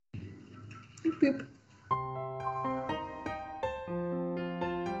Boop.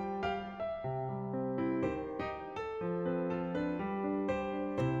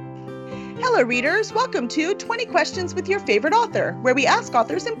 Hello, readers. Welcome to 20 Questions with Your Favorite Author, where we ask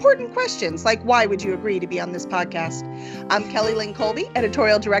authors important questions like, why would you agree to be on this podcast? I'm Kelly Lynn Colby,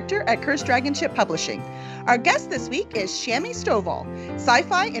 editorial director at Cursed Dragon Ship Publishing. Our guest this week is Shami Stovall,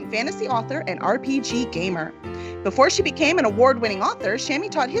 sci-fi and fantasy author and RPG gamer. Before she became an award-winning author, Shami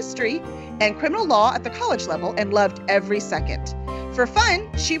taught history and criminal law at the college level and loved every second. For fun,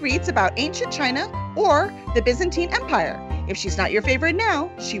 she reads about ancient China or the Byzantine Empire. If she's not your favorite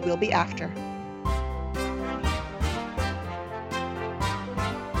now, she will be after.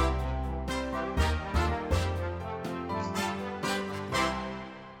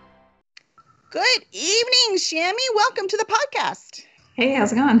 Good evening, Shami. Welcome to the podcast. Hey,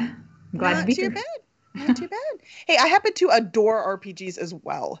 how's it going? I'm glad to be here. Not too bad. Not too bad. Hey, I happen to adore RPGs as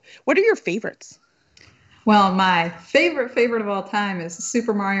well. What are your favorites? Well, my favorite of all time is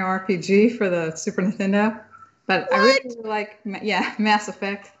Super Mario RPG for the Super Nintendo. But what? I really like, Mass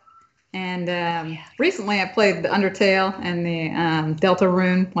Effect. And recently I played the Undertale and the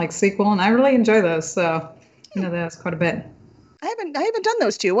Deltarune sequel, and I really enjoy those. So those quite a bit. I haven't done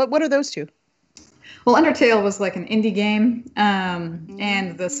those two. What are those two? Well, Undertale was like an indie game,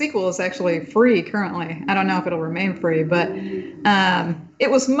 and the sequel is actually free currently. I don't know if it'll remain free, but it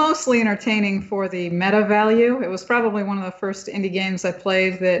was mostly entertaining for the meta value. It was probably one of the first indie games I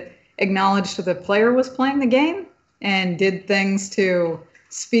played that acknowledged the player was playing the game and did things to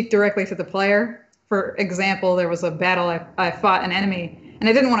speak directly to the player. For example, there was a battle I fought an enemy, and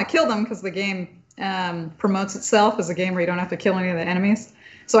I didn't want to kill them because the game promotes itself as a game where you don't have to kill any of the enemies.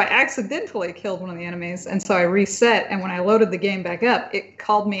 So I accidentally killed one of the enemies, and so I reset, and when I loaded the game back up, it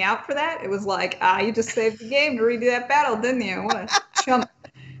called me out for that. It was like, you just saved the game to redo that battle, didn't you? What a chump.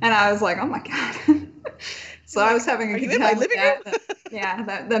 And I was like, oh my God. So I was having a good time with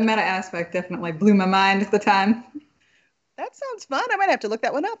that. The meta aspect definitely blew my mind at the time. That sounds fun. I might have to look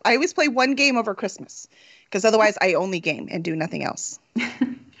that one up. I always play one game over Christmas because otherwise I only game and do nothing else.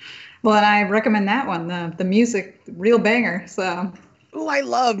 Well, and I recommend that one. The music, real banger. So. Oh, I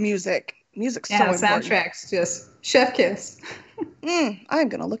love music. Music's so important. Yeah, soundtrack's just chef kiss. I'm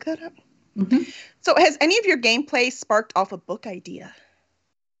going to look that up. Mm-hmm. So has any of your gameplay sparked off a book idea?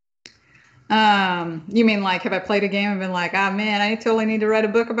 You mean have I played a game and been like, man, I totally need to write a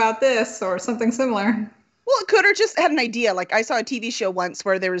book about this or something similar? Well, it could, or just had an idea. Like I saw a TV show once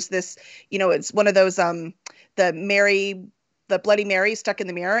where there was this, it's one of those, the Bloody Mary stuck in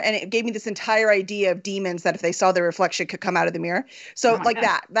the mirror. And it gave me this entire idea of demons that if they saw their reflection could come out of the mirror. So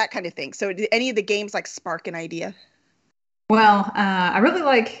that kind of thing. So did any of the games spark an idea? Well, I really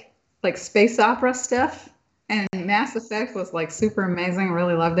like space opera stuff, and Mass Effect was super amazing. I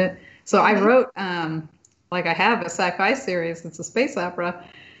really loved it. So I wrote, I have a sci-fi series that's a space opera.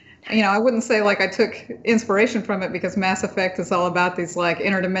 I wouldn't say I took inspiration from it because Mass Effect is all about these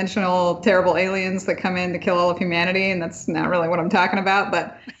interdimensional, terrible aliens that come in to kill all of humanity. And that's not really what I'm talking about.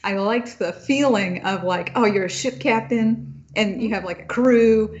 But I liked the feeling of you're a ship captain and you have a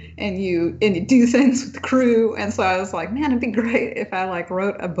crew and you do things with the crew. And so I was like, man, it'd be great if I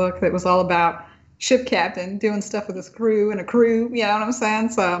wrote a book that was all about ship captain doing stuff with his crew and a crew. You know what I'm saying?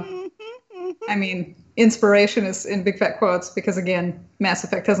 So, I mean, inspiration is in big fat quotes because, again, Mass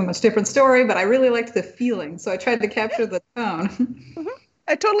Effect has a much different story, but I really liked the feeling. So I tried to capture the tone. Mm-hmm.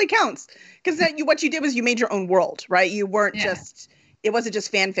 It totally counts. Because what you did was you made your own world, right? You weren't it wasn't just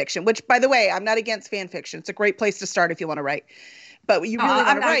fan fiction, which, by the way, I'm not against fan fiction. It's a great place to start if you want to write. But you really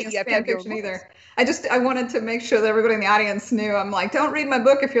want to write, you have to have your fiction either. I wanted to make sure that everybody in the audience knew. I'm like, don't read my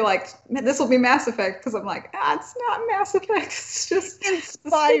book if you're like, this will be Mass Effect, because I'm like, it's not Mass Effect. It's just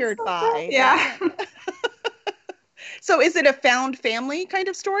inspired by. Yeah. So is it a found family kind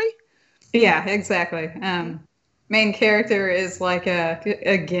of story? Yeah, exactly. Main character is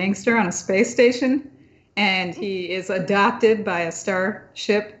a gangster on a space station, and he is adopted by a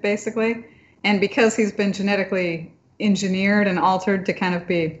starship, basically. And because he's been genetically engineered and altered to kind of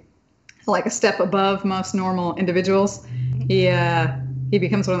be a step above most normal individuals, he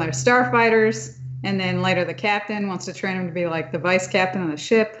becomes one of their starfighters, and then later the captain wants to train him to be the vice captain of the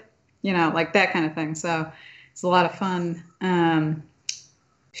ship, that kind of thing. So it's a lot of fun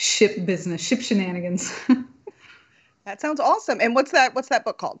ship business, ship shenanigans. That sounds awesome. And what's that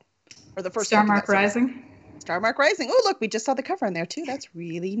book called? Or the first Starmark Rising. Starmark Rising. Oh, look, we just saw the cover on there too. That's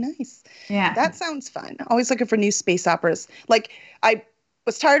really nice. Yeah. That sounds fun. Always looking for new space operas. I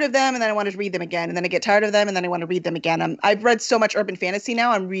was tired of them and then I wanted to read them again. And then I get tired of them and then I want to read them again. I've read so much urban fantasy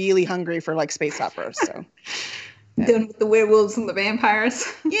now. I'm really hungry for space operas. So Done with the werewolves and the vampires.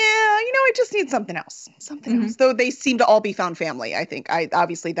 Yeah, I just need something else. Something else. Though they seem to all be found family, I think.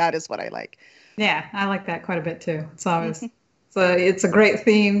 Obviously that is what I like. Yeah, I like that quite a bit too. It's always it's a great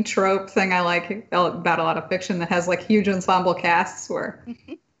theme trope thing I like about a lot of fiction that has like huge ensemble casts where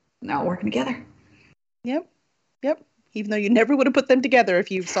they're all working together. Yep. Even though you never would have put them together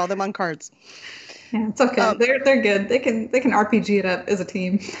if you saw them on cards. Yeah, it's okay. They're good. They can RPG it up as a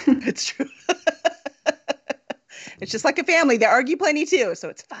team. It's true. It's just like a family. They argue plenty too, so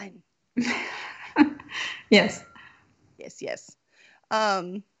it's fun. Yes. Yes.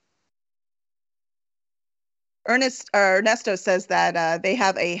 Ernesto says that they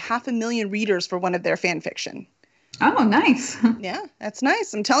have 500,000 readers for one of their fan fiction. Oh, nice. Yeah, that's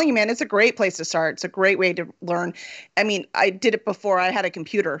nice. I'm telling you, man, it's a great place to start. It's a great way to learn. I mean, I did it before I had a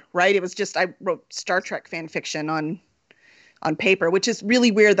computer, right? It was just I wrote Star Trek fan fiction on paper, which is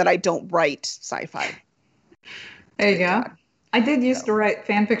really weird that I don't write sci-fi. There you go. I did used to write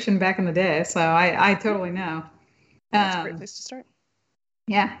fan fiction back in the day, so I totally know. That's a great place to start.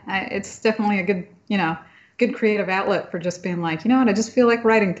 Yeah, it's definitely a good creative outlet for just being like, you know what, I just feel like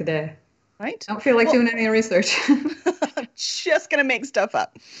writing today. Right? Don't feel like doing any research. I'm just gonna make stuff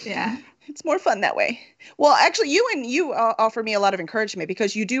up. Yeah. It's more fun that way. Well, actually, you offer me a lot of encouragement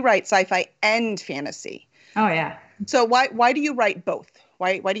because you do write sci-fi and fantasy. Oh yeah. So why do you write both?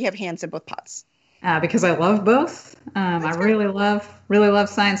 Why do you have hands in both pots? Because I love both. I really love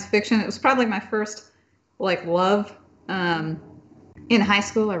science fiction. It was probably my first love. In high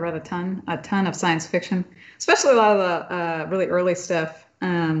school, I read a ton of science fiction, especially a lot of the really early stuff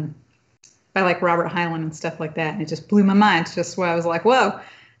by like Robert Heinlein and stuff like that. And it just blew my mind. Just where I was like, whoa.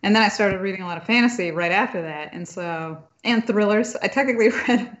 And then I started reading a lot of fantasy right after that. And thrillers. I technically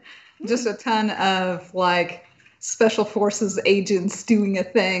read just a ton of like special forces agents doing a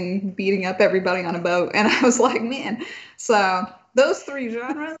thing, beating up everybody on a boat. And I was like, man. So those three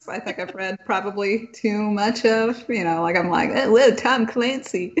genres, I think I've read probably too much of, I'm like, well, Tom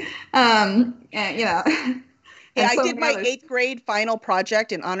Clancy. Yeah, I did my 8th grade final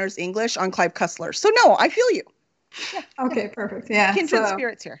project in honors English on Clive Cussler. So no, I feel you. Yeah. Okay, perfect. Yeah. Kindred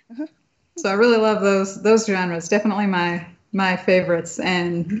spirits here. So I really love those genres. Definitely my favorites.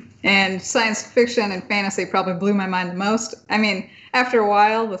 And science fiction and fantasy probably blew my mind the most. I mean, after a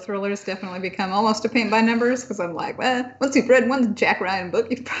while, the thrillers definitely become almost a paint by numbers because I'm like, well, once you've read one Jack Ryan book,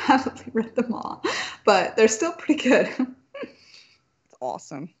 you've probably read them all. But they're still pretty good. It's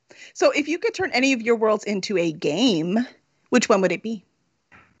awesome. So if you could turn any of your worlds into a game, which one would it be?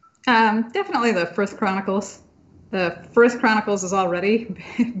 Definitely the First Chronicles. The First Chronicles is already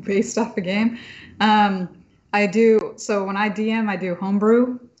based off a game. So when I DM, I do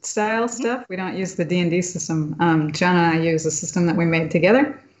homebrew style stuff. We don't use the D&D system. John and I use a system that we made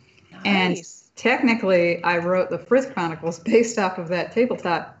together. Nice. And technically, I wrote the First Chronicles based off of that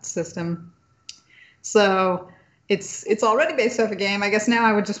tabletop system. So it's already based off a game. I guess now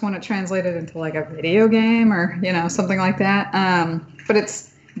I would just want to translate it into like a video game or, something like that. But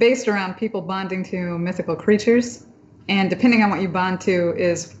it's based around people bonding to mythical creatures. And depending on what you bond to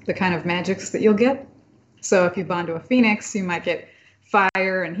is the kind of magics that you'll get. So if you bond to a phoenix, you might get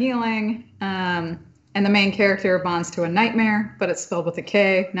fire and healing. And the main character bonds to a nightmare, but it's spelled with a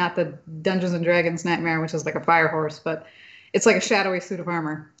K, not the Dungeons and Dragons nightmare, which is like a fire horse, but it's like a shadowy suit of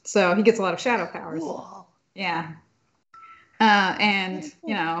armor. So he gets a lot of shadow powers. Cool. Yeah. It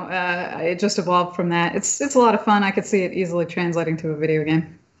just evolved from that. It's a lot of fun. I could see it easily translating to a video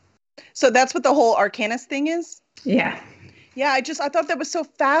game. So that's what the whole Arcanist thing is? Yeah. Yeah, I thought that was so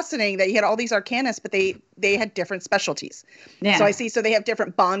fascinating that you had all these Arcanists, but they had different specialties. Yeah. So I see. So they have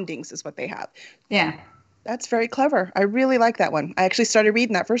different bondings is what they have. Yeah. That's very clever. I really like that one. I actually started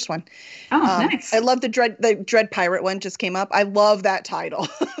reading that first one. Oh, nice. I love the Dread Pirate one just came up. I love that title.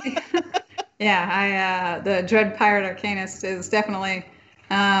 Yeah, the Dread Pirate Arcanist is definitely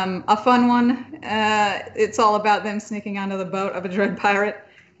a fun one. It's all about them sneaking onto the boat of a Dread Pirate,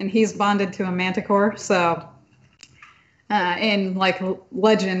 and he's bonded to a Manticore. So in like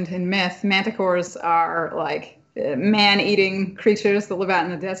legend and myth, Manticores are like man-eating creatures that live out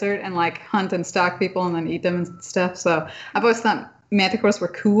in the desert and like hunt and stalk people and then eat them and stuff. So I've always thought Manticores were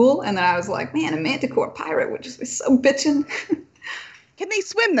cool, and then I was like, man, a Manticore pirate would just be so bitchin'. Can they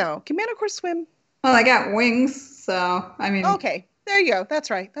swim though? Can Manticores swim? Well, I got wings, so I mean. Okay, there you go. That's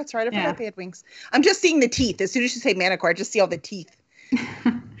right. I forgot they had wings. I'm just seeing the teeth. As soon as you say Manticore, I just see all the teeth.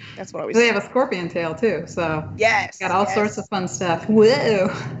 That's what I always. They have a scorpion tail too, so yes, got all sorts of fun stuff. Whoa!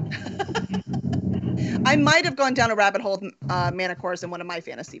 I might have gone down a rabbit hole with Manticores in one of my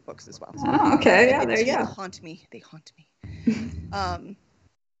fantasy books as well. So oh, okay, yeah, there you go. They haunt me.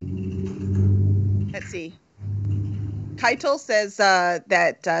 Let's see. Keitel says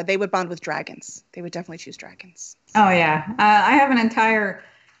that they would bond with dragons. They would definitely choose dragons. Oh yeah, I have an entire,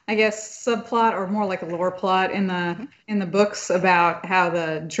 I guess, subplot or more like a lore plot in the books about how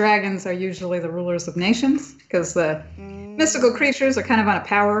the dragons are usually the rulers of nations because the mystical creatures are kind of on a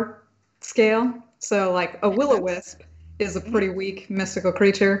power scale. So like a will-o-wisp is a pretty weak mystical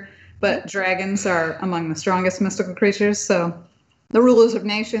creature, but dragons are among the strongest mystical creatures. So the rulers of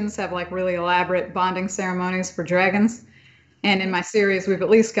nations have like really elaborate bonding ceremonies for dragons. And in my series, we've at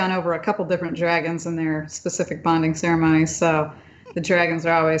least gone over a couple different dragons and their specific bonding ceremonies. So the dragons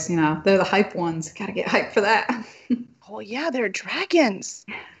are always, they're the hype ones. Got to get hyped for that. Oh, yeah, they're dragons.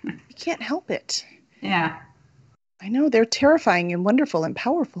 You can't help it. Yeah. I know. They're terrifying and wonderful and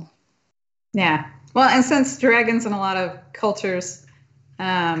powerful. Yeah. Well, and since dragons in a lot of cultures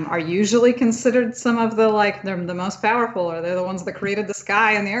are usually considered some of the, like, they're the most powerful, or they're the ones that created the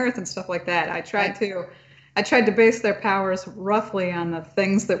sky and the earth and stuff like that, I tried to base their powers roughly on the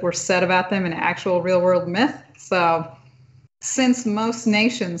things that were said about them in actual real world myth. So since most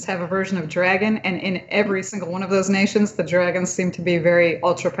nations have a version of dragon, and in every single one of those nations, the dragons seem to be very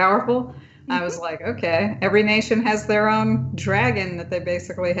ultra powerful, I was like, okay, every nation has their own dragon that they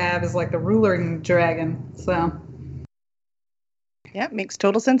basically have as like the ruling dragon. So yeah, it makes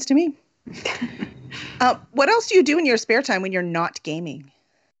total sense to me. What else do you do in your spare time when you're not gaming?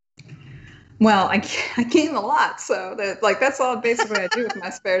 Well, I game a lot, so that's all basically I do with my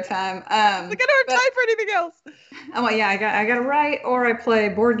spare time. Look, I don't have time for anything else. Oh well, yeah, I got to write, or I play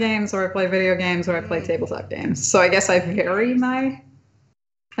board games, or I play video games, or I play tabletop games. So I guess I vary my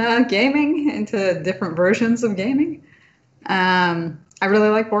gaming into different versions of gaming. I really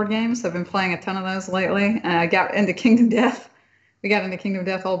like board games. I've been playing a ton of those lately. I got into Kingdom Death. We got into Kingdom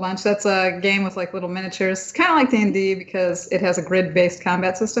Death a whole bunch. That's a game with like little miniatures. It's kind of like D&D because it has a grid-based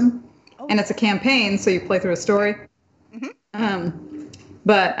combat system. And it's a campaign, so you play through a story.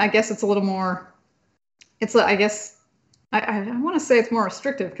 But I guess it's a little more. I want to say it's more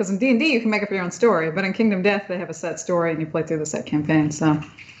restrictive because in D&D you can make up your own story, but in Kingdom Death they have a set story and you play through the set campaign. So,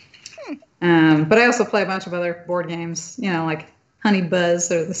 but I also play a bunch of other board games, like Honey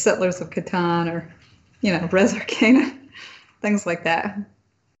Buzz or the Settlers of Catan or, Res Arcana, things like that.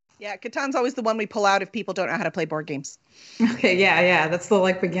 Yeah, Catan's always the one we pull out if people don't know how to play board games. Okay, yeah. That's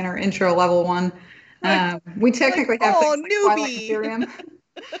the beginner intro level one. We technically have things like Twilight Imperium.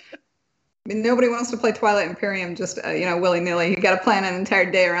 I mean, nobody wants to play Twilight Imperium just willy-nilly. You got to plan an entire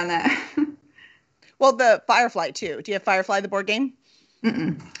day around that. Well, the Firefly too. Do you have Firefly, the board game?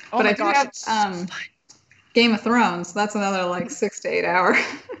 Mm-mm. Oh but my I gosh, do have Game of Thrones. That's another 6 to 8 hour.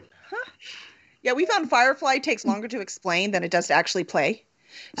 Yeah, we found Firefly takes longer to explain than it does to actually play.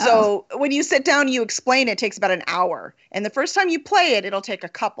 So when you sit down, you explain, it takes about an hour. And the first time you play it, it'll take a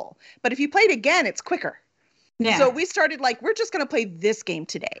couple. But if you play it again, it's quicker. Yeah. So we started we're just going to play this game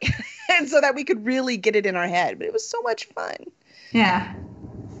today. And so that we could really get it in our head. But it was so much fun. Yeah.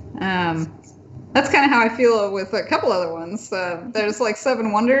 That's kind of how I feel with a couple other ones. There's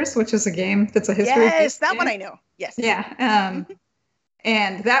Seven Wonders, which is a game that's a history. Yes, that one I know. Yes. Yeah.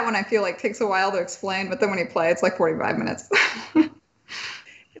 And that one I feel takes a while to explain. But then when you play, it's 45 minutes.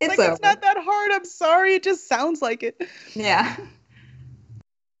 It's not that hard. I'm sorry. It just sounds like it. Yeah.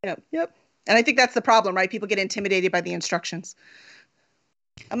 Yep. And I think that's the problem, right? People get intimidated by the instructions.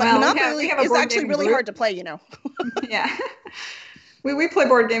 Monopoly is actually really hard to play, Yeah. We play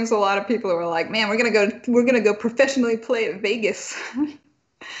board games with a lot of people who are like, man, we're gonna go professionally play at Vegas.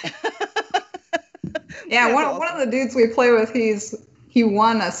 Yeah, one of the dudes we play with, he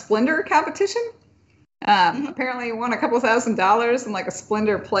won a Splendor competition. Apparently he won a couple $1,000 and a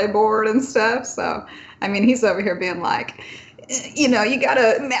Splendor playboard and stuff. So, I mean, he's over here being you got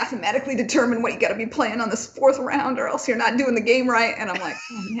to mathematically determine what you got to be playing on this fourth round or else you're not doing the game right. And I'm like,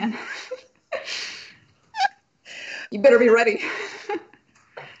 oh, man. You better be ready.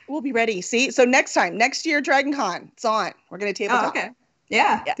 We'll be ready. See? So next year, Dragon Con, it's on. We're going to tabletop. Oh, okay.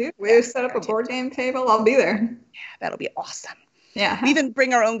 Yeah, dude. We set up a board game table. I'll be there. Yeah, that'll be awesome. Yeah. We even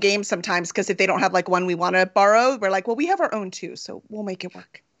bring our own games sometimes because if they don't have one we want to borrow, we're like, well, we have our own too, so we'll make it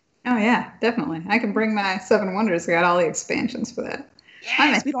work. Oh, yeah, definitely. I can bring my Seven Wonders. I got all the expansions for that.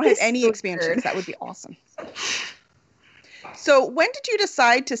 Yes, we don't have any expansions. That would be awesome. So when did you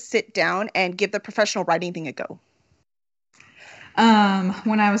decide to sit down and give the professional writing thing a go?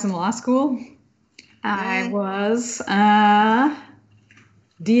 When I was in law school, I was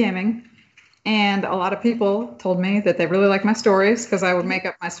DMing. And a lot of people told me that they really liked my stories because I would make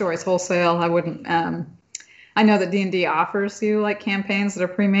up my stories wholesale. I wouldn't. I know that D&D offers you campaigns that are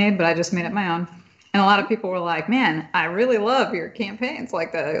pre-made, but I just made up my own. And a lot of people were like, man, I really love your campaigns.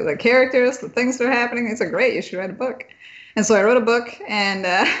 Like the characters, the things that are happening. These are great. You should write a book. And so I wrote a book, and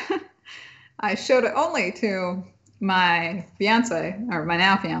I showed it only to my fiance, or my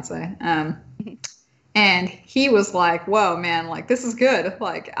now fiance. And he was like, whoa, man, like, this is good.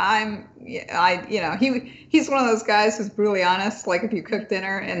 Like, he's one of those guys who's brutally honest. Like, if you cook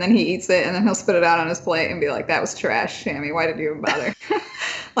dinner and then he eats it and then he'll spit it out on his plate and be like, that was trash, Shammy. Why did you even bother?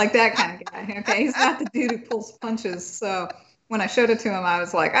 Like that kind of guy. Okay. He's not the dude who pulls punches. So when I showed it to him, I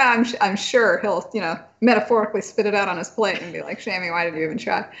was like, I'm sure he'll, metaphorically spit it out on his plate and be like, Shammy, why did you even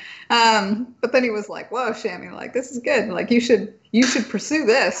try? But then he was like, whoa, Shammy, like, this is good. Like, you should pursue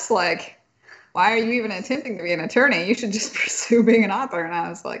this. Like, why are you even attempting to be an attorney? You should just pursue being an author. And I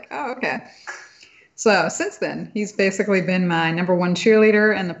was like, oh, okay. So since then, he's basically been my number one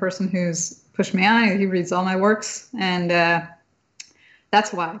cheerleader and the person who's pushed me on. He reads all my works. And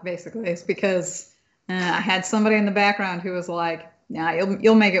that's why, basically. It's because I had somebody in the background who was like, yeah,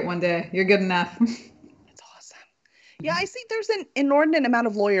 you'll make it one day. You're good enough. That's awesome. Yeah, I see there's an inordinate amount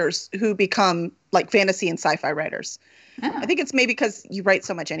of lawyers who become like fantasy and sci-fi writers. Oh. I think it's maybe because you write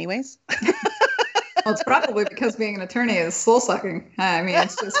so much anyways. Well, it's probably because being an attorney is soul-sucking. I mean,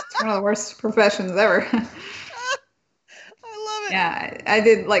 it's one of the worst professions ever. I love it. Yeah, I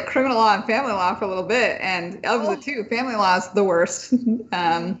did like criminal law and family law for a little bit, and of the two, family law is the worst.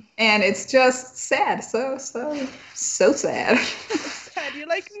 And it's just sad, so sad. Sad. You're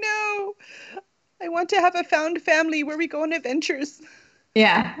like, no, I want to have a found family where we go on adventures.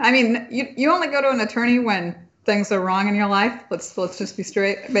 Yeah, I mean, you only go to an attorney when things are wrong in your life. Let's just be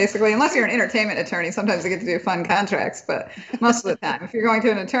straight, basically. Unless you're an entertainment attorney, sometimes you get to do fun contracts, but most of the time, if you're going to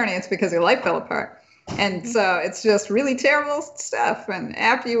an attorney, it's because your life fell apart. And so it's just really terrible stuff. And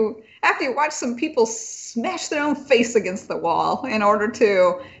after you watch some people smash their own face against the wall in order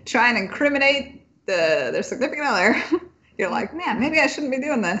to try and incriminate their significant other, you're like, man, maybe I shouldn't be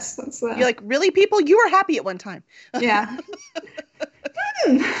doing this. You're like, really, people? You were happy at one time. Yeah.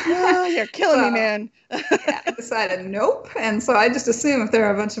 Oh, you're killing me, man. Yeah, I decided nope. And so I just assume if there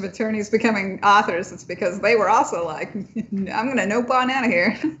are a bunch of attorneys becoming authors, it's because they were also like, I'm going to nope on out of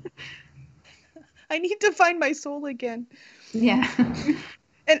here. I need to find my soul again. Yeah.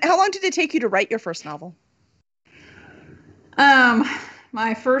 And how long did it take you to write your first novel?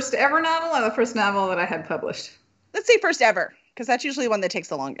 My first ever novel, or the first novel that I had published? Let's say first ever, because that's usually the one that takes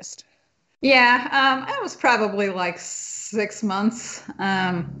the longest. Yeah, it was probably like 6 months.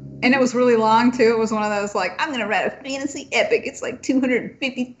 And it was really long too. It was one of those like, I'm gonna write a fantasy epic. It's like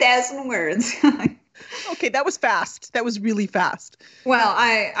 250,000 words. Okay, that was fast. That was really fast. Well,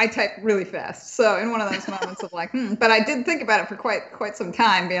 I type really fast. So in one of those moments of like, but I did think about it for quite some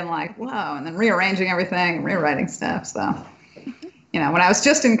time, being like, wow, and then rearranging everything and rewriting stuff. So, when I was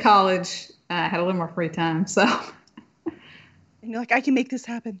just in college, I had a little more free time. So. And you're like, I can make this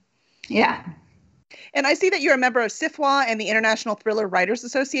happen. Yeah. And I see that you're a member of SIFWA and the International Thriller Writers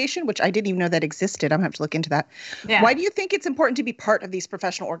Association, which I didn't even know that existed. I'm going to have to look into that. Yeah. Why do you think it's important to be part of these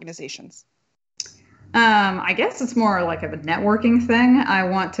professional organizations? I guess it's more like a networking thing. I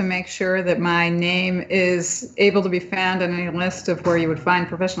want to make sure that my name is able to be found on any list of where you would find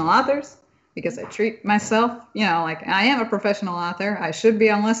professional authors, because I treat myself, like I am a professional author. I should be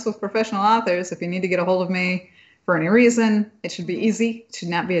on lists with professional authors. If you need to get a hold of me for any reason, it should be easy. It should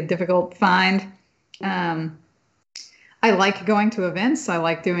not be a difficult find. I like going to events. I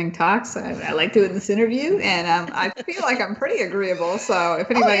like doing talks. I like doing this interview, and I feel like I'm pretty agreeable. So if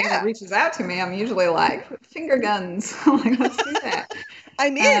anybody reaches out to me, I'm usually like, finger guns. Like, let's do that.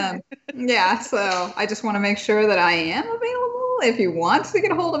 I'm in. Yeah. So I just want to make sure that I am available. If you want to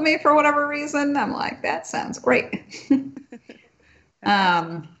get a hold of me for whatever reason, I'm like, that sounds great.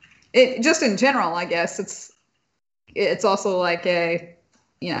 It just in general, I guess it's also like a,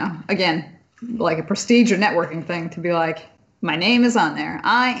 again, like a prestige or networking thing to be like, my name is on there.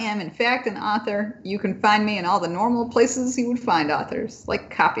 I am, in fact, an author. You can find me in all the normal places you would find authors,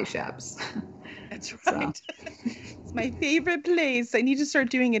 like coffee shops. That's right. So. It's my favorite place. I need to start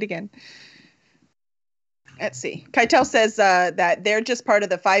doing it again. Let's see. Keitel says that they're just part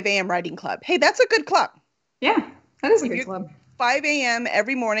of the 5 a.m. writing club. Hey, that's a good club. Yeah, that is a good club. 5 a.m.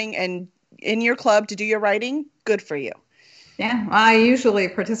 every morning and in your club to do your writing, good for you. Yeah, well, I usually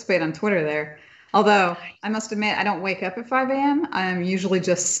participate on Twitter there. Although, I must admit, I don't wake up at 5 a.m. I'm usually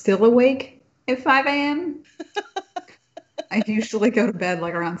just still awake at 5 a.m. I usually go to bed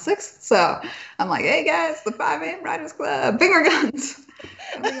like around 6. So I'm like, hey, guys, the 5 a.m. Writers Club, finger guns.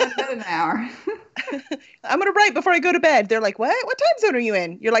 I'm going to go to bed in an hour. I'm going to write before I go to bed. They're like, what? What time zone are you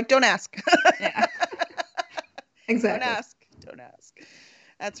in? You're like, don't ask. Yeah. Exactly. Don't ask.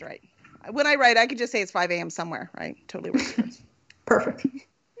 That's right. When I write, I could just say it's 5 a.m. somewhere, right? Totally works. Perfect.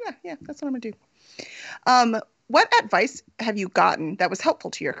 Yeah, that's what I'm going to do. What advice have you gotten that was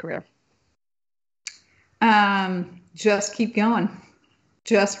helpful to your career? Just keep going.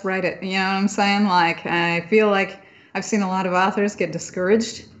 Just write it. You know what I'm saying? Like, I feel like I've seen a lot of authors get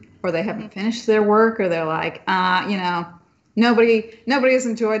discouraged, or they haven't finished their work, or they're like, nobody has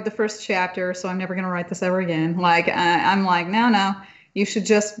enjoyed the first chapter, so I'm never going to write this ever again. Like, I'm like, no, you should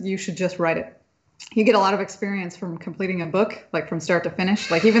just write it. You get a lot of experience from completing a book, like from start to finish.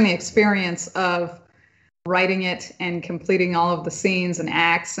 Like, even the experience of writing it and completing all of the scenes and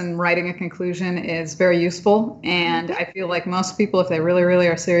acts and writing a conclusion is very useful. And I feel like most people, if they really, really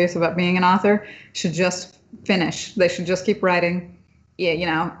are serious about being an author, should just finish. They should just keep writing.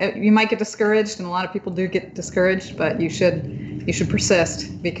 Yeah, you might get discouraged, and a lot of people do get discouraged, but you should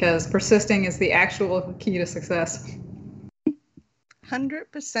persist, because persisting is the actual key to success.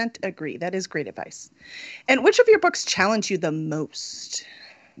 100% agree. That is great advice. And which of your books challenged you the most?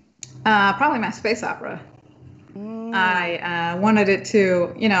 Probably my space opera. I wanted it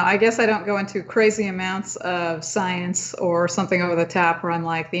to, I guess I don't go into crazy amounts of science or something over the top where I'm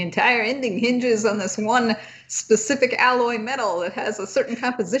like, the entire ending hinges on this one specific alloy metal that has a certain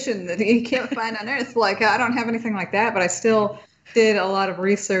composition that you can't find on Earth. Like, I don't have anything like that, but I still did a lot of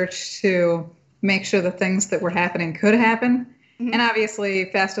research to make sure the things that were happening could happen. Mm-hmm. And obviously,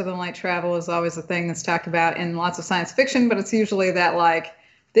 faster than light travel is always a thing that's talked about in lots of science fiction, but it's usually that, like,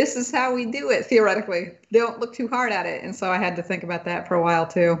 this is how we do it, theoretically. Don't look too hard at it. And so I had to think about that for a while,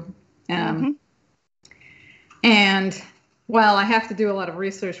 too. And while I have to do a lot of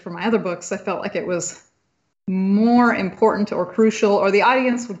research for my other books, I felt like it was more important or crucial, or the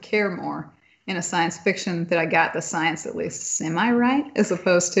audience would care more in a science fiction that I got the science at least semi-right, as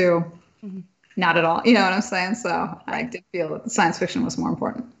opposed to not at all. You know what I'm saying? So I did feel that the science fiction was more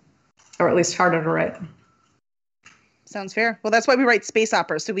important, or at least harder to write. Sounds fair. Well, that's why we write space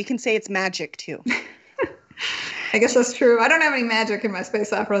operas, so we can say it's magic, too. I guess that's true. I don't have any magic in my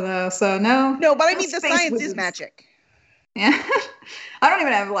space opera, though, so no. No, but I mean, the science is magic. Yeah. I don't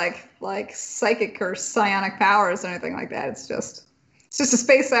even have, like psychic or psionic powers or anything like that. It's just a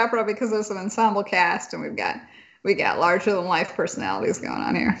space opera because there's an ensemble cast, and we got larger-than-life personalities going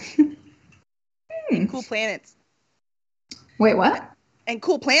on here. And cool planets. Wait, what? And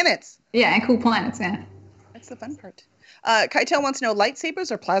cool planets. Yeah, and cool planets, yeah. That's the fun part. Keitel wants to know,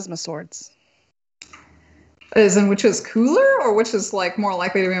 lightsabers or plasma swords? As in which is cooler, or which is like more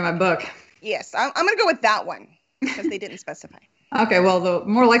likely to be in my book? Yes, I'm going to go with that one because they didn't specify. Okay, well, the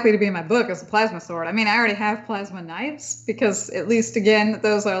more likely to be in my book is a plasma sword. I mean, I already have plasma knives because, at least, again,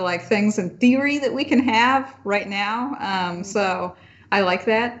 those are like things in theory that we can have right now. So I like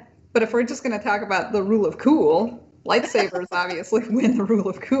that. But if we're just going to talk about the rule of cool, lightsabers obviously win the rule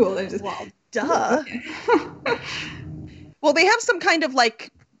of cool. They're just, well, duh. Well, they have some kind of like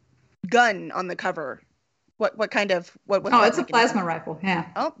gun on the cover. What kind of what? Oh, it's a plasma rifle. Yeah.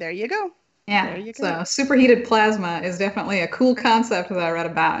 Oh, there you go. Yeah. There you go. So superheated plasma is definitely a cool concept that I read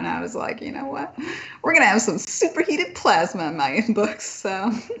about, and I was like, you know what? We're gonna have some superheated plasma in my books.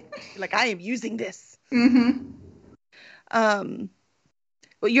 So, like, I am using this. Mm-hmm.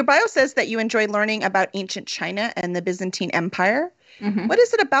 Well, your bio says that you enjoy learning about ancient China and the Byzantine Empire. Mm-hmm. What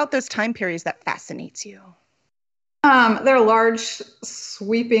is it about those time periods that fascinates you? They're large,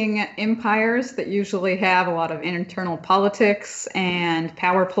 sweeping empires that usually have a lot of internal politics and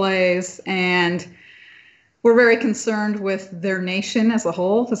power plays, and we're very concerned with their nation as a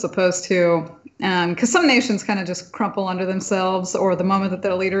whole, as opposed to, because some nations kind of just crumple under themselves, or the moment that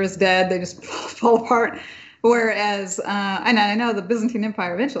their leader is dead, they just fall apart. Whereas, I know the Byzantine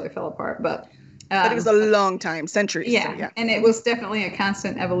Empire eventually fell apart, but it was a long time, centuries. Yeah, so, yeah, and it was definitely a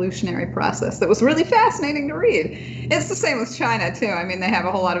constant evolutionary process that was really fascinating to read. It's the same with China, too. I mean, they have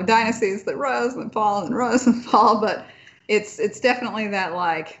a whole lot of dynasties that rose and fall and rose and fall, but it's definitely that,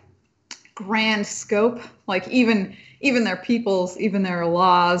 like, grand scope. Like, even their peoples, even their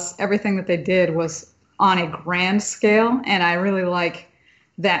laws, everything that they did was on a grand scale, and I really like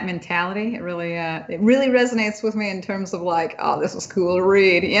that mentality. It really resonates with me in terms of like, oh, this was cool to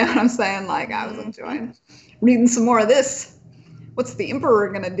read. You know what I'm saying? Like, I was enjoying reading some more of this. What's the emperor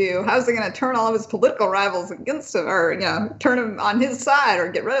going to do? How's he going to turn all of his political rivals against him, or, turn him on his side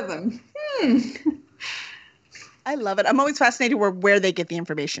or get rid of them? I love it. I'm always fascinated where they get the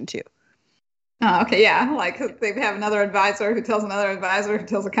information too. Oh, okay, yeah. Like, they have another advisor who tells another advisor who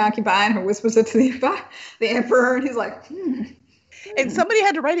tells a concubine who whispers it to the emperor, and he's like, And somebody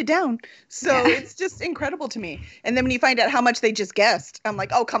had to write it down. So It's just incredible to me. And then when you find out how much they just guessed, I'm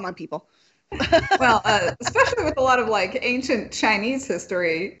like, oh, come on, people. Well, especially with a lot of like ancient Chinese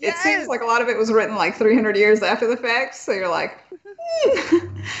history, it seems Yes. like a lot of it was written like 300 years after the fact. So you're like, You're like,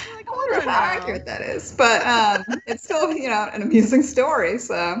 I wonder hold on how now. accurate that is. But it's still, an amusing story.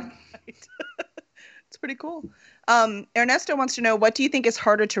 So Right. It's pretty cool. Ernesto wants to know, what do you think is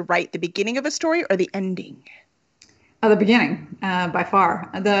harder to write, the beginning of a story or the ending? the beginning, by far.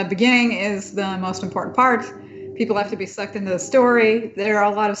 The beginning is the most important part. People have to be sucked into the story. There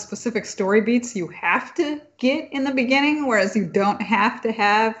are a lot of specific story beats you have to get in the beginning, whereas you don't have to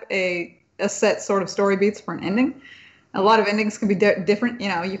have a set sort of story beats for an ending. A lot of endings can be different.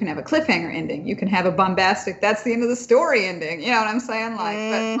 You can have a cliffhanger ending. You can have a bombastic, that's the end of the story ending. You know what I'm saying?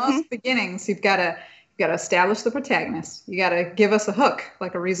 Like, but most beginnings, you've got to establish the protagonist. You got to give us a hook,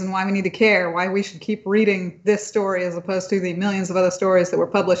 like a reason why we need to care, why we should keep reading this story as opposed to the millions of other stories that were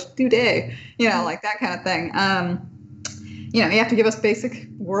published today. Like that kind of thing. You have to give us basic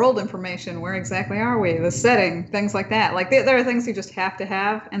world information. Where exactly are we? The setting, things like that. Like there are things you just have to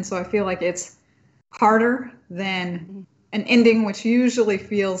have. And so I feel like it's harder than an ending, which usually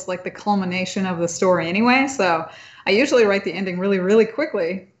feels like the culmination of the story anyway. So I usually write the ending really, really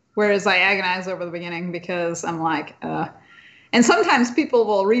quickly, whereas I agonize over the beginning because I'm like, and sometimes people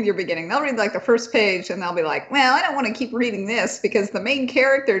will read your beginning. They'll read like the first page and they'll be like, well, I don't want to keep reading this because the main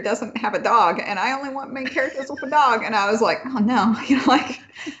character doesn't have a dog and I only want main characters with a dog. And I was like, oh no, like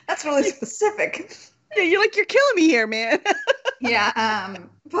that's really specific. Yeah, you're killing me here, man. Yeah,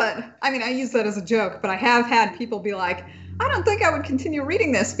 but I mean, I use that as a joke, but I have had people be like, I don't think I would continue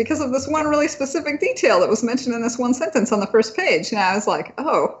reading this because of this one really specific detail that was mentioned in this one sentence on the first page. And I was like,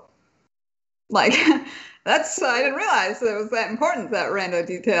 oh, like I didn't realize it was that important, that rando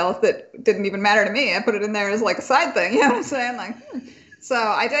detail that didn't even matter to me. I put it in there as like a side thing. You know what I'm saying? Like, So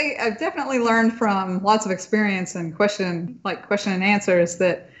I've definitely learned from lots of experience and question and answers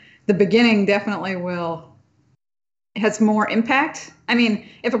that the beginning definitely has more impact. I mean,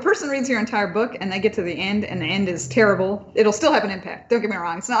 if a person reads your entire book and they get to the end and the end is terrible, it'll still have an impact. Don't get me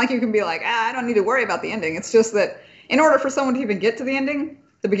wrong. It's not like you can be like, I don't need to worry about the ending. It's just that in order for someone to even get to the ending,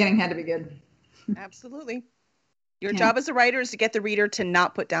 the beginning had to be good. Absolutely. Your job as a writer is to get the reader to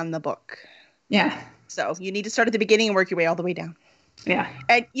not put down the book. Yeah. So you need to start at the beginning and work your way all the way down. Yeah.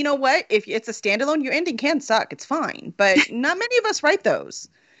 And you know what? If it's a standalone, your ending can suck. It's fine. But not many of us write those.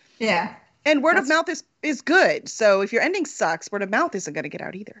 Yeah. And word of mouth is good. So if your ending sucks, word of mouth isn't going to get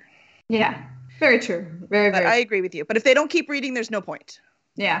out either. Yeah. Very true. Very. I agree with you. But if they don't keep reading, there's no point.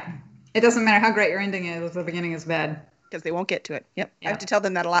 Yeah. It doesn't matter how great your ending is if the beginning is bad. Because they won't get to it. Yep. I have to tell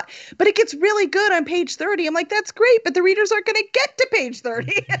them that a lot. But it gets really good on page 30. I'm like, that's great, but the readers aren't going to get to page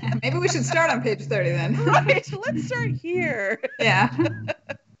 30. Yeah, maybe we should start on page 30 then. Right. Let's start here. Yeah.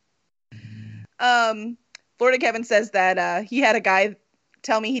 Florida Kevin says that he had a guy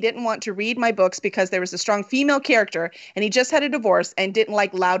tell me he didn't want to read my books because there was a strong female character and he just had a divorce and didn't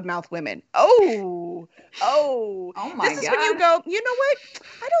like loudmouth women. Oh my God. This is when you go, you know what?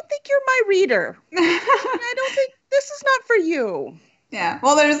 I don't think you're my reader. I don't think this is not for you. Yeah.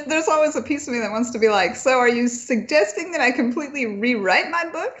 Well, there's always a piece of me that wants to be like, so are you suggesting that I completely rewrite my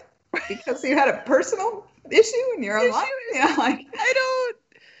book because you had a personal issue in your own life? Yeah, like I don't.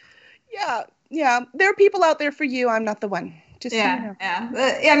 Yeah. There are people out there for you. I'm not the one. Just yeah, so you know.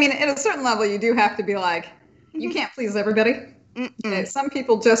 Yeah. I mean, at a certain level, you do have to be like, you can't please everybody. Okay, some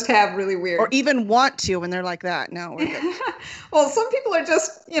people just have really weird, or even want to when they're like that. No. Well, some people are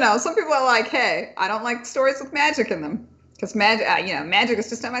just, some people are like, hey, I don't like stories with magic in them because magic, magic is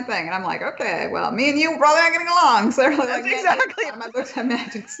just not my thing. And I'm like, okay, well, me and you probably not getting along. So that's exactly. My books have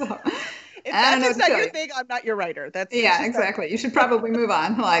magic, so. If magic's not your thing, I'm not your writer. That's exactly. You should probably move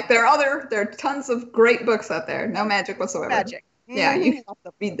on. Like there are tons of great books out there. No magic whatsoever. Magic. Yeah, you have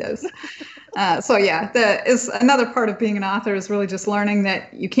to read those. So yeah, that is another part of being an author is really just learning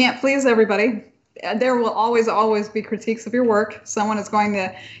that you can't please everybody. There will always be critiques of your work.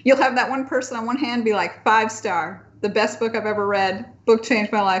 You'll have that one person on one hand be like 5-star, the best book I've ever read, book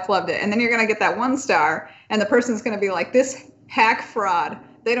changed my life, loved it. And then you're going to get that 1-star and the person's going to be like, this hack fraud.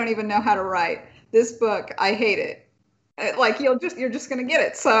 They don't even know how to write this book. I hate it. Like you're just going to get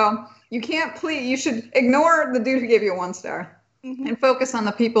it. So you can't please, you should ignore the dude who gave you a 1-star and focus on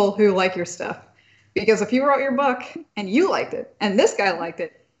the people who like your stuff. Because if you wrote your book and you liked it and this guy liked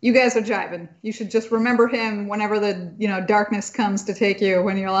it, you guys are jiving. You should just remember him whenever the, darkness comes to take you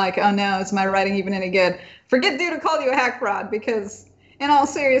when you're like, oh no, is my writing even any good? Forget dude who called you a hack fraud because in all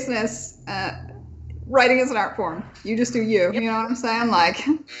seriousness, writing is an art form. You just do you. Yep. You know what I'm saying? Like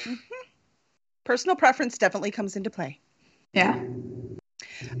personal preference definitely comes into play. Yeah.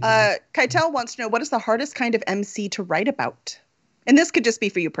 Keitel wants to know, what is the hardest kind of MC to write about? And this could just be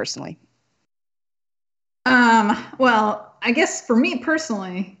for you personally. Well, I guess for me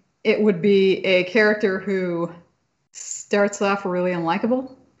personally, it would be a character who starts off really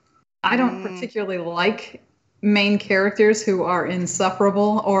unlikable. I don't particularly like main characters who are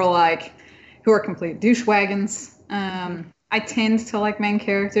insufferable or like who are complete douchewagons. I tend to like main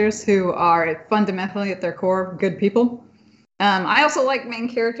characters who are fundamentally at their core good people. I also like main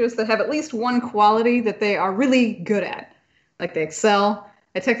characters that have at least one quality that they are really good at, like they excel.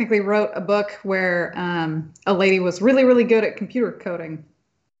 I technically wrote a book where a lady was really, really good at computer coding.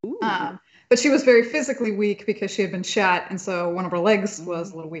 But she was very physically weak because she had been shot, and so one of her legs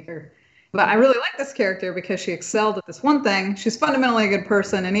was a little weaker. But I really like this character because she excelled at this one thing. She's fundamentally a good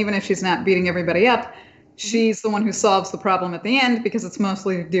person, and even if she's not beating everybody up, she's the one who solves the problem at the end because it's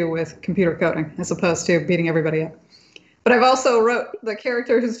mostly to do with computer coding as opposed to beating everybody up. But I've also wrote the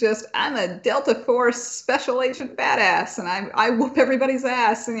character who's just, I'm a Delta Force special agent badass, and I whoop everybody's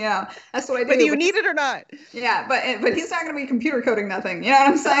ass, and that's what I do. Whether you need it or not. Yeah, but he's not going to be computer coding nothing. You know what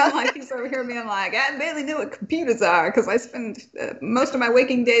I'm saying? Like he's over here being like, I barely know what computers are because I spend most of my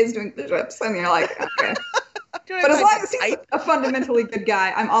waking days doing push-ups, and you're like, okay. But as long as he's a fundamentally good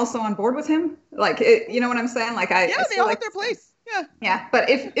guy, I'm also on board with him. Like, you know what I'm saying? Like I they all have their place. Yeah. Yeah, but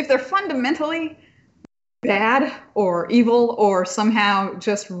if they're fundamentally bad or evil or somehow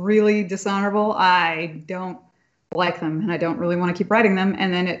just really dishonorable, I don't like them and I don't really want to keep writing them,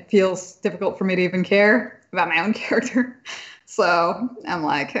 and then it feels difficult for me to even care about my own character. So I'm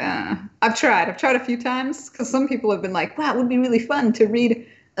like, I've tried a few times because some people have been like, wow, it would be really fun to read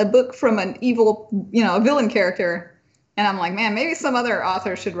a book from an evil, a villain character, and I'm like, man, maybe some other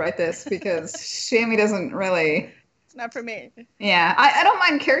author should write this because Shammy doesn't really. It's not for me. Yeah, I don't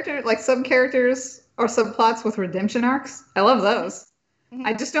mind sub characters or subplots with redemption arcs. I love those. Mm-hmm.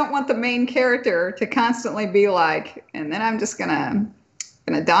 I just don't want the main character to constantly be like, and then I'm just gonna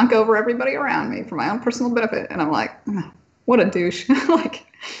donk over everybody around me for my own personal benefit. And I'm like, oh, what a douche.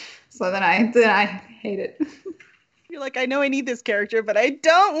 So then I hate it. You're like, I know I need this character, but I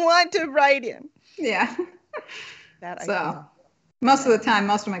don't want to write him. Yeah. Most of the time,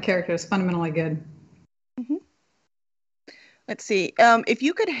 most of my characters fundamentally good. Mm-hmm. Let's see. If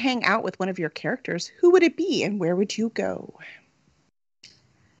you could hang out with one of your characters, who would it be and where would you go?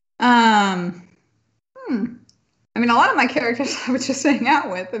 I mean, a lot of my characters I would just hang out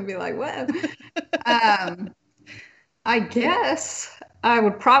with and be like, what? I guess I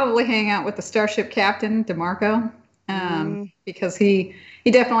would probably hang out with the starship captain, DeMarco, because he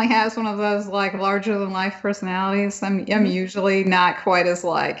definitely has one of those like larger than life personalities. I'm usually not quite as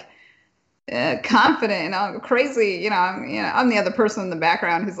like confident and crazy, I'm the other person in the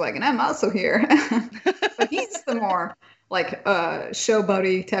background who's like, and I'm also here. But he's the more like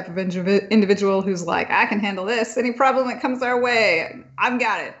showboaty type of individual who's like, I can handle this. Any problem that comes our way, I've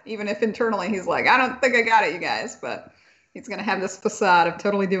got it. Even if internally he's like, I don't think I got it, you guys. But he's going to have this facade of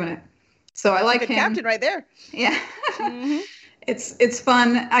totally doing it. So I like him. Captain right there. Yeah. Mm-hmm. It's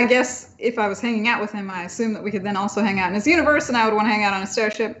fun. I guess if I was hanging out with him, I assume that we could then also hang out in his universe, and I would want to hang out on a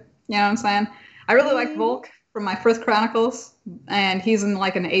starship. You know what I'm saying? I really like Volk from my Frith Chronicles, and he's in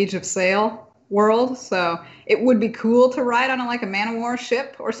like an Age of Sail world, so it would be cool to ride on a Man of War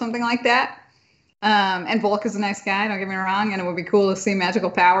ship or something like that. And Volk is a nice guy, don't get me wrong, and it would be cool to see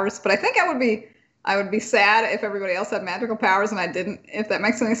magical powers. But I think I would be sad if everybody else had magical powers and I didn't, if that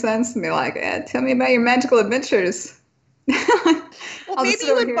makes any sense. And be like, tell me about your magical adventures. Well, maybe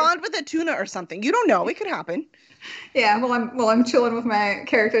you would bond with a tuna or something. You don't know. It could happen. Yeah, I'm chilling with my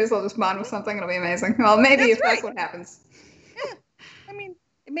characters. I'll just bond with something. It'll be amazing. Well, maybe that's what happens. Yeah, I mean,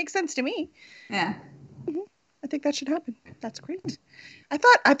 it makes sense to me. Yeah, I think that should happen. That's great. I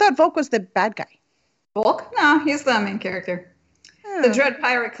thought Volk was the bad guy. Volk? No, he's the main character. The Dread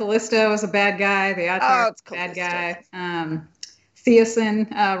Pirate Callisto is a bad guy. The Autarch is a bad guy. Theosin,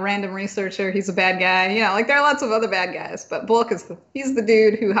 random researcher, he's a bad guy. There are lots of other bad guys, but Volk he's the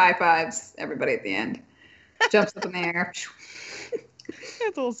dude who high fives everybody at the end. Jumps up in the air.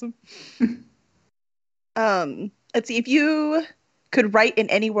 That's awesome. Let's see. If you could write in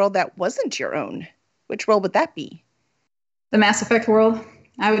any world that wasn't your own, which world would that be? The Mass Effect world.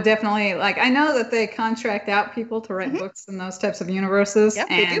 I would definitely I know that they contract out people to write books in those types of universes. Yeah,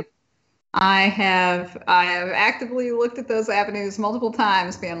 they do. I have actively looked at those avenues multiple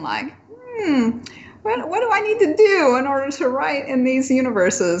times, being like, what do I need to do in order to write in these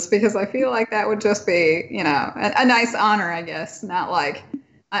universes? Because I feel like that would just be, a nice honor, I guess. Not like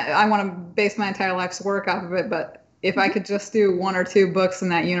I want to base my entire life's work off of it, but if I could just do 1 or 2 books in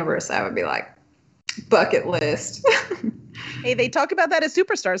that universe, I would be like, bucket list. Hey, they talk about that as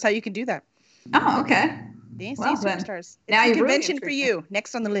Superstars, how you can do that. Oh, okay. They say Superstars. Now it's a convention for you.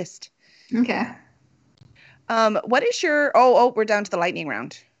 Next on the list. Okay. What is your, oh, we're down to the lightning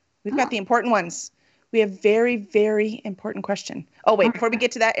round. We've got the important ones. We have very, very important question. Oh, wait, before we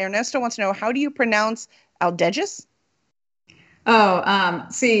get to that, Ernesto wants to know, how do you pronounce Aldegus? Oh,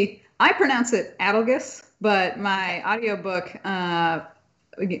 see, I pronounce it Adelgus, but my audiobook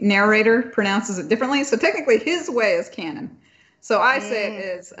narrator pronounces it differently. So technically his way is canon. So I say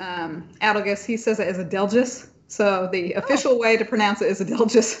it as Adelgus. He says it as Adelgis. So the official way to pronounce it is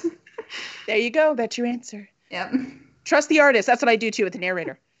Adelgis. There you go. That's your answer. Yep. Trust the artist. That's what I do too with the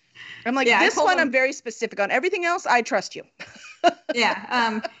narrator. I'm like, Yeah, this one I'm very specific on. Everything else, I trust you.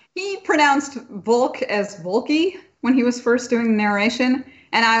 Yeah. He pronounced Volk as Volky when he was first doing the narration.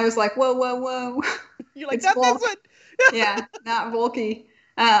 And I was like, whoa, whoa, whoa. You're like, not this one. Yeah, not Volky.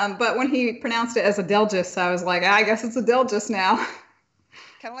 But when he pronounced it as Adelgis, I was like, I guess it's Adelgis now.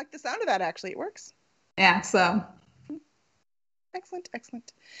 Kind of like the sound of that, actually. It works. Yeah, so. Excellent,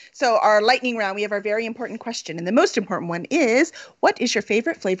 excellent. So our lightning round, we have our very important question. And the most important one is, what is your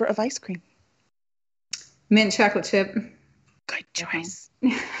favorite flavor of ice cream? Mint chocolate chip. Good choice.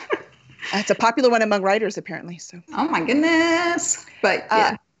 It's a popular one among writers, apparently. So. Oh, my goodness. But,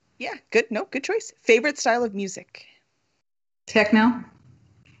 yeah. Yeah, good. No, good choice. Favorite style of music? Techno.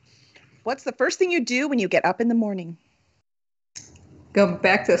 What's the first thing you do when you get up in the morning? Go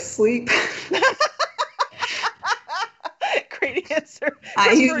back to sleep. Great answer.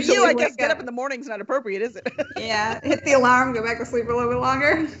 For you, I guess get up in the morning is not appropriate, is it? Yeah, hit the alarm, go back to sleep for a little bit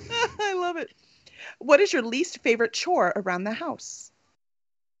longer. I love it. What is your least favorite chore around the house?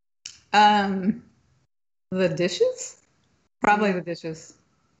 The dishes? Probably the dishes.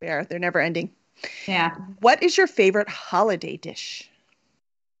 They're never ending. Yeah. What is your favorite holiday dish?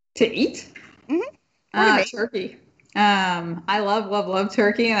 To eat? Mm-hmm. Turkey. I love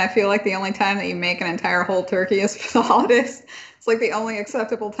turkey, and I feel like the only time that you make an entire whole turkey is for the holidays. It's like the only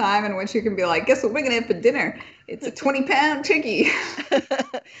acceptable time in which you can be like, guess what we're gonna have for dinner? It's a 20-pound turkey.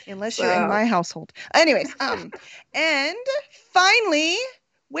 Unless you're in my household. Anyways, and finally,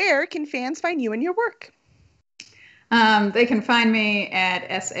 where can fans find you and your work? They can find me at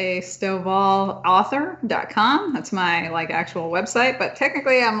sastovallauthor.com. That's my actual website, but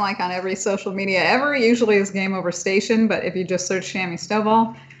technically I'm on every social media ever. Usually is Game Over Station, but if you just search Shammy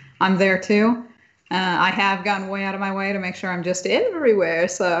Stovall, I'm there too. I have gone way out of my way to make sure I'm just everywhere.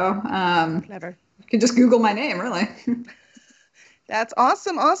 So clever. You can just Google my name, really. That's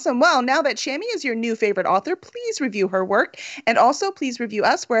awesome. Awesome. Well, now that Shammy is your new favorite author, please review her work. And also please review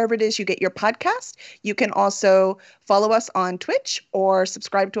us wherever it is you get your podcast. You can also follow us on Twitch or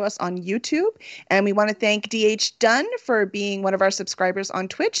subscribe to us on YouTube. And we want to thank D.H. Dunn for being one of our subscribers on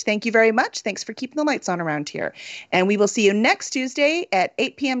Twitch. Thank you very much. Thanks for keeping the lights on around here. And we will see you next Tuesday at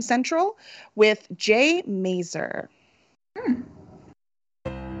 8 p.m. Central with Jay Mazer.